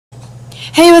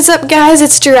Hey, what's up guys?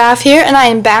 It's Giraffe here and I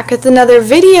am back with another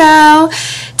video.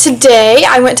 Today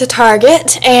I went to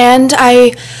Target and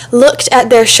I looked at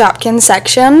their Shopkins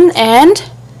section and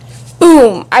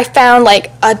boom, I found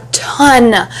like a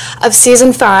ton of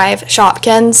season 5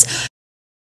 Shopkins.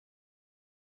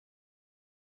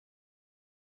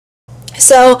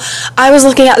 So I was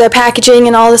looking at their packaging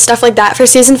and all the stuff like that for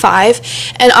season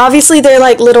 5, and obviously they're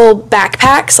like little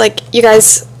backpacks, like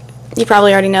you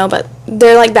probably already know, but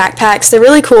they're like backpacks. They're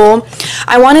really cool.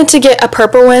 I wanted to get a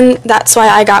purple one, that's why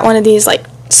I got one of these like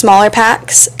smaller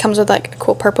packs. It comes with like a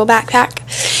cool purple backpack.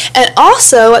 And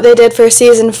also what they did for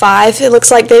season 5, it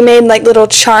looks like they made like little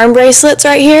charm bracelets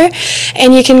right here,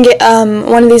 and you can get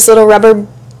one of these little rubber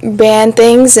band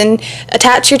things and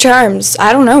attach your charms.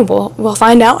 I don't know, we'll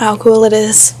find out how cool it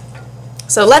is.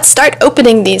 So let's start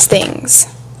opening these things.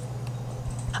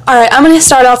 Alright, I'm going to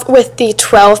start off with the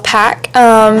 12 pack.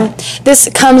 This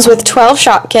comes with 12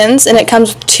 Shopkins, and it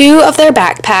comes with 2 of their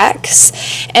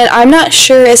backpacks, and I'm not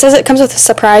sure, it says it comes with a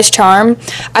surprise charm.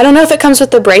 I don't know if it comes with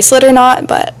the bracelet or not,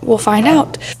 but we'll find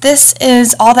out. This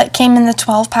is all that came in the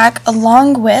 12 pack,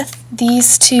 along with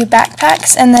these 2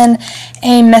 backpacks and then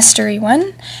a mystery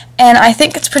one. And I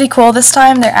think it's pretty cool this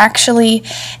time. They're actually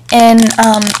in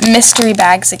mystery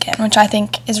bags again, which I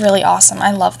think is really awesome.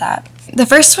 I love that. The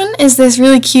first one is this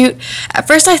really cute, at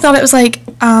first I thought it was like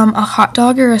a hot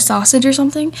dog or a sausage or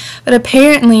something, but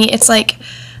apparently it's like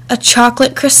a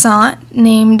chocolate croissant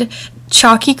named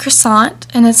Chalky Croissant,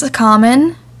 and it's a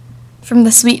common from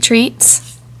the Sweet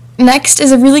Treats. Next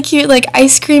is a really cute like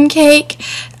ice cream cake.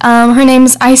 Her name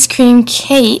is Ice Cream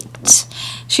Kate.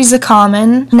 She's a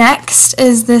common. Next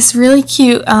is this really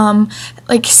cute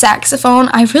like saxophone.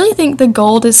 I really think the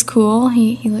gold is cool.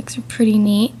 He looks pretty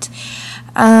neat.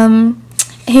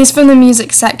 He's from the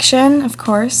music section, of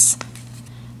course.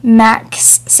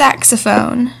 Max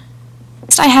saxophone.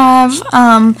 Next I have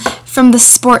from the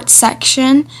sports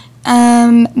section,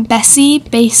 Bessie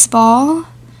baseball.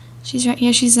 She's right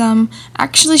here. She's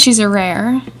actually she's a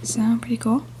rare, so pretty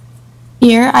cool.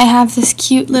 Here I have this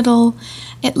cute little,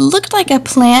 it looked like a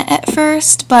plant at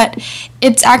first, but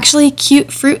it's actually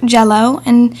cute fruit jello,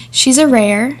 and she's a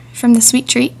rare from the Sweet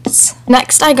Treats.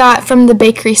 Next I got from the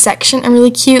bakery section a really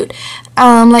cute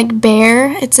like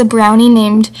bear. It's a brownie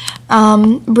named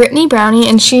Brittany Brownie,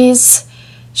 and she's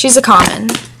a common.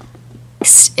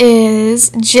 Next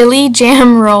is Jilly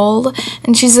Jam Roll,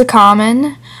 and she's a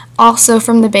common, also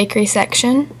from the bakery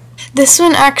section. This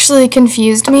one actually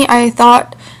confused me. I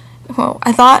thought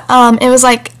it was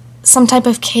like some type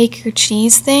of cake or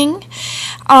cheese thing,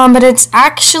 but it's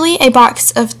actually a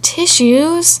box of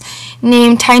tissues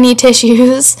named Tiny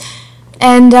Tissues,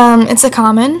 and it's a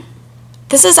common.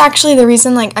 This is actually the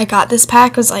reason like I got this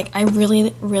pack, was like I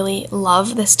really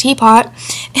love this teapot,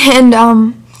 and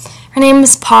her name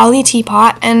is Polly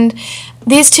Teapot, and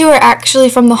these 2 are actually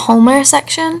from the homeware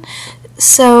section,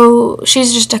 so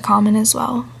she's just a common as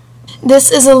well.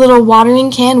 This is a little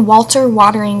watering can, Walter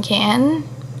watering can.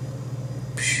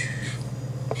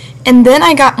 And then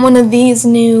I got one of these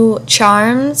new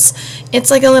charms.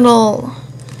 It's like a little,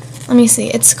 let me see,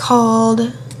 it's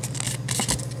called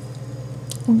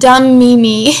Dumb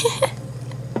Mimi.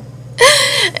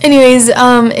 Anyways,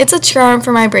 it's a charm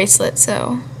for my bracelet,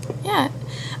 so yeah.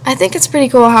 I think it's pretty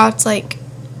cool how it's like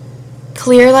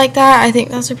clear like that. I think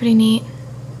those are pretty neat.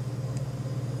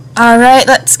 Alright,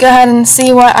 let's go ahead and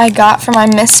see what I got for my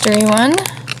mystery one.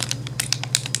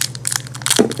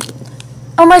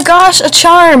 Oh my gosh, a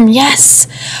charm, yes!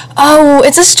 Oh,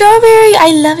 it's a strawberry,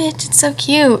 I love it, it's so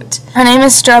cute. Her name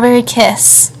is Strawberry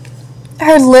Kiss.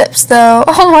 Her lips though,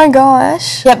 oh my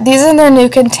gosh. Yep, these are their new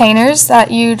containers that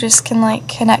you just can like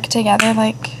connect together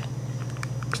like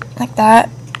that.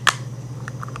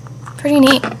 Pretty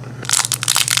neat.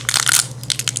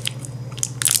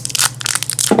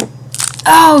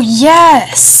 Oh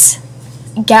yes!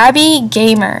 Gabby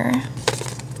Gamer.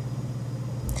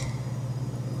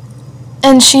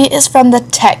 And she is from the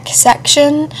tech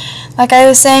section. Like I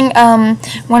was saying,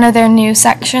 one of their new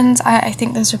sections. I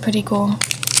think those are pretty cool.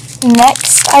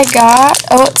 Next I got,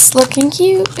 oh, it's looking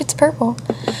cute. It's purple.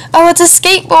 Oh, it's a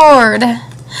skateboard.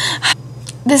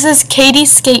 This is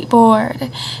Katie's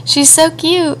skateboard. She's so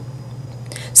cute.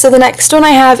 So the next one I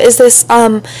have is this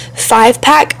 5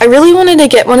 pack. I really wanted to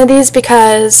get one of these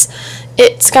because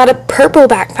it's got a purple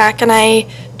backpack, and I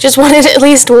just wanted at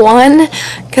least one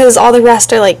because all the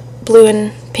rest are like blue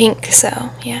and pink,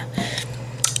 so yeah.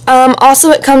 Also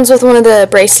it comes with one of the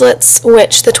bracelets,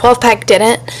 which the 12 pack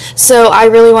didn't, so I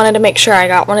really wanted to make sure I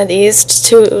got one of these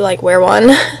to like wear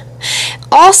one.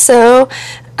 Also,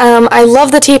 I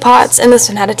love the teapots, and this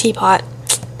one had a teapot,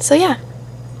 so yeah.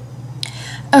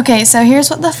 Okay, so here's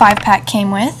what the 5-pack came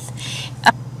with.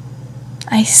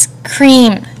 Ice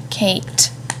cream cake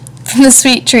from the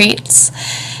Sweet Treats,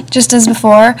 just as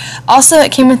before. Also,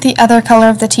 it came with the other color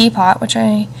of the teapot, which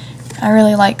I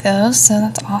really like those, so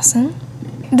that's awesome.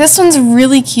 This one's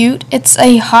really cute. It's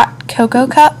a hot cocoa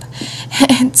cup.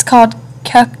 It's called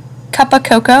Cup of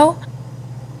Cocoa.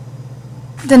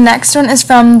 The next one is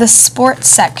from the sports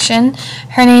section.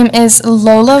 Her name is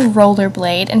Lola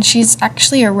Rollerblade, and she's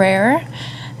actually a rare.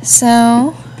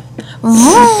 So,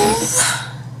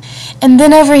 and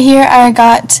then over here I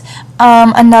got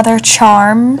another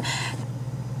charm.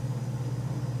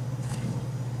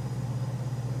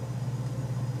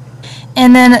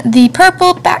 And then the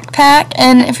purple backpack,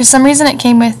 and for some reason it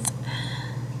came with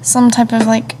some type of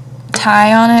like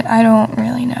tie on it. I don't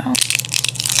really know.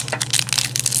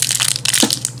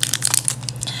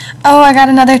 Oh, I got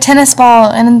another tennis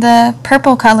ball in the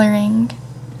purple coloring.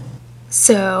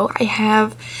 So I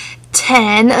have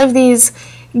 10 of these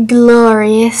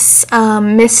glorious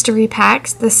mystery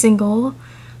packs, the single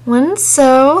ones.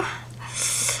 So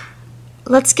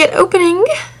let's get opening.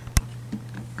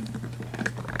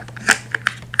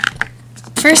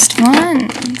 First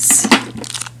ones.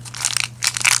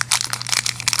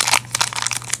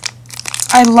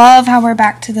 I love how we're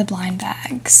back to the blind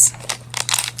bags.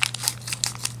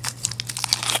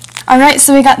 Alright,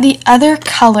 so we got the other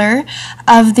color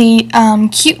of the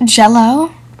cute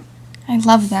Jello. I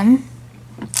love them.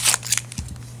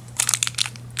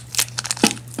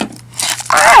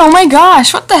 Oh my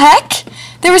gosh, what the heck?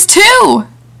 There was 2!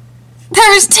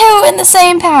 There's 2 in the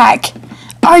same pack!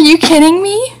 Are you kidding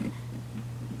me?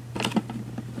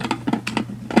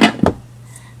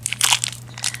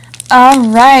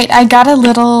 Alright, I got a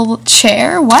little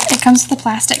chair. What? It comes with a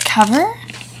plastic cover?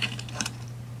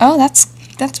 Oh, that's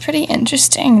pretty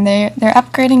interesting. They're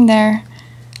upgrading their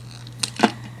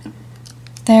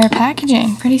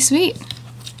packaging. Pretty sweet.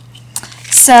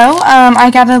 So, I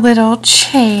got a little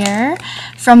chair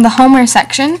from the Homer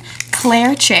section.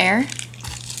 Claire chair.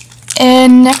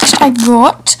 And next I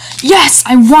got... Yes!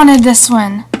 I wanted this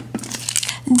one!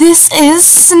 This is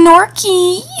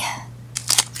Snorky!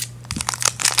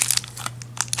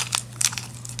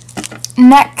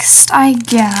 Next I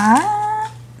got...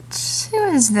 Who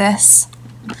is this?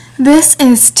 This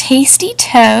is Tasty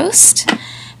Toast,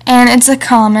 and it's a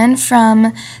common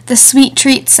from the Sweet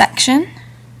Treats section.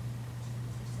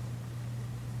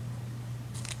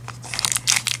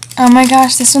 Oh my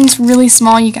gosh, this one's really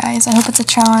small, you guys. I hope it's a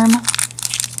charm.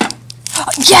 Oh,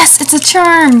 yes, it's a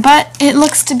charm, but it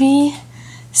looks to be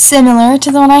similar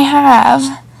to the one I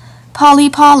have. Polly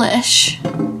Polish.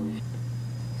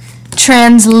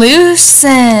 Translucent.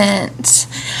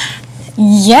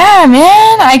 Yeah,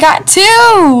 man, I got 2.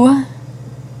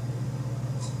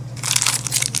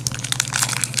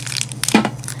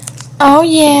 Oh,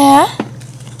 yeah.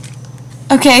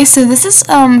 Okay, so this is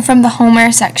from the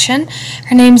Homer section.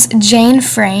 Her name's Jane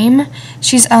Frame.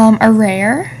 She's a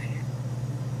rare.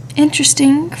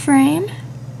 Interesting frame.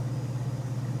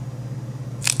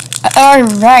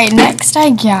 Alright, next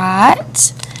I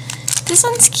got... This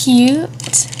one's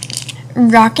cute.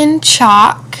 Rockin'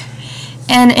 Chalk.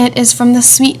 And it is from the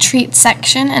Sweet Treat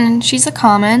section, and she's a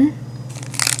common.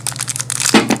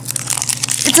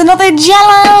 It's another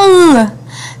Jello!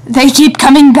 They keep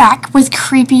coming back with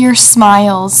creepier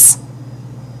smiles.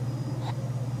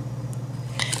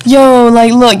 Yo,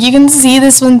 like, look, you can see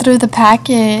this one through the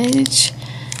package.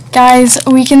 Guys,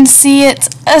 we can see it's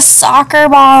a soccer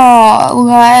ball.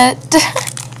 What?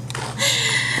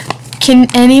 Can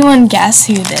anyone guess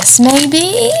who this may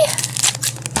be?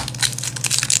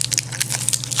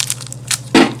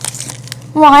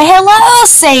 Why, hello,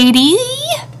 Sadie.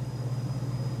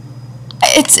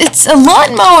 It's a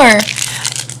lawnmower.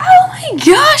 Oh my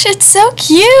gosh, it's so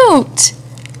cute.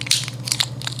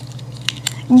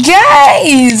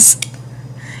 Guys,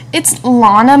 it's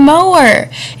Lana Mower.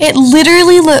 It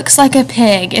literally looks like a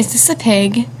pig. Is this a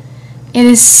pig? It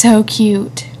is so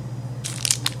cute.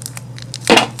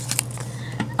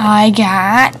 I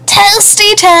got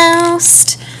Toasty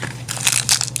Toast.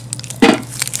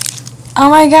 Oh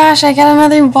my gosh, I got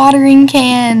another watering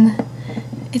can.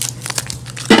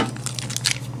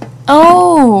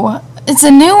 Oh, it's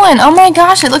a new one. Oh my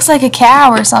gosh, it looks like a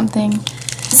cow or something.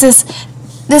 This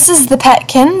is the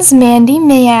Petkins, Mandy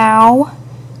Meow.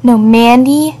 No,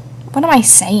 Mandy. What am I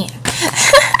saying?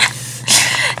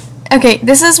 Okay,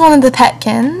 this is one of the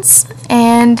Petkins,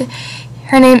 and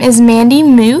her name is Mandy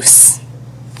Moose.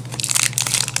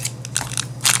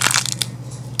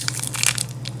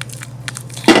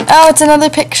 Oh, it's another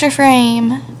picture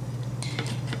frame.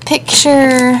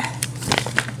 Picture.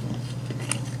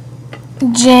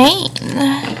 Jane.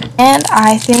 And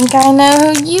I think I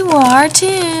know who you are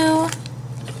too.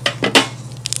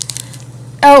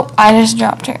 Oh, I just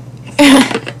dropped her.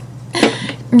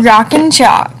 Rockin'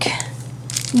 Chalk.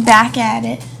 Back at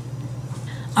it.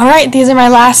 Alright, these are my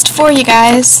last 4, you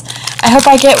guys. I hope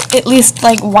I get at least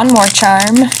like one more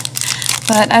charm.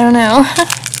 But I don't know.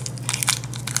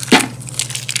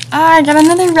 Ah, I got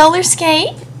another roller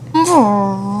skate.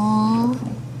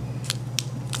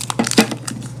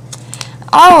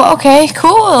 Oh, okay,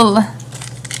 cool.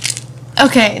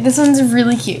 Okay, this one's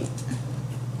really cute.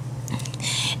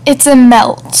 It's a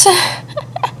melt.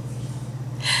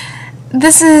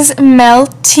 This is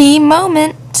Melty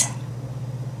Moment.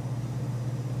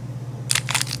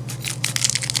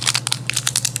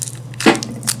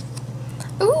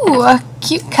 Ooh, a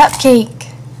cute cupcake.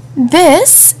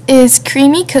 This is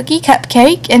Creamy Cookie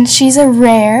Cupcake, and she's a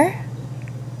rare.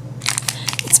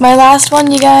 It's my last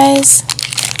one, you guys.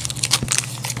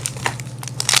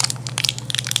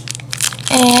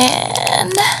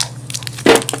 And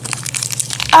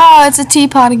oh, it's a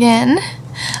teapot again.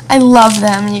 I love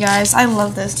them, you guys. I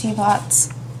love those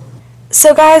teapots.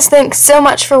 So guys, thanks so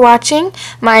much for watching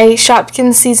my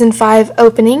Shopkins Season 5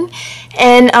 opening.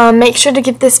 And make sure to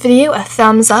give this video a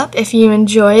thumbs up if you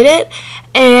enjoyed it.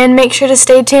 And make sure to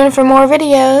stay tuned for more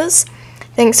videos.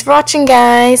 Thanks for watching,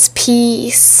 guys.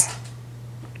 Peace.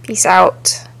 Peace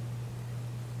out.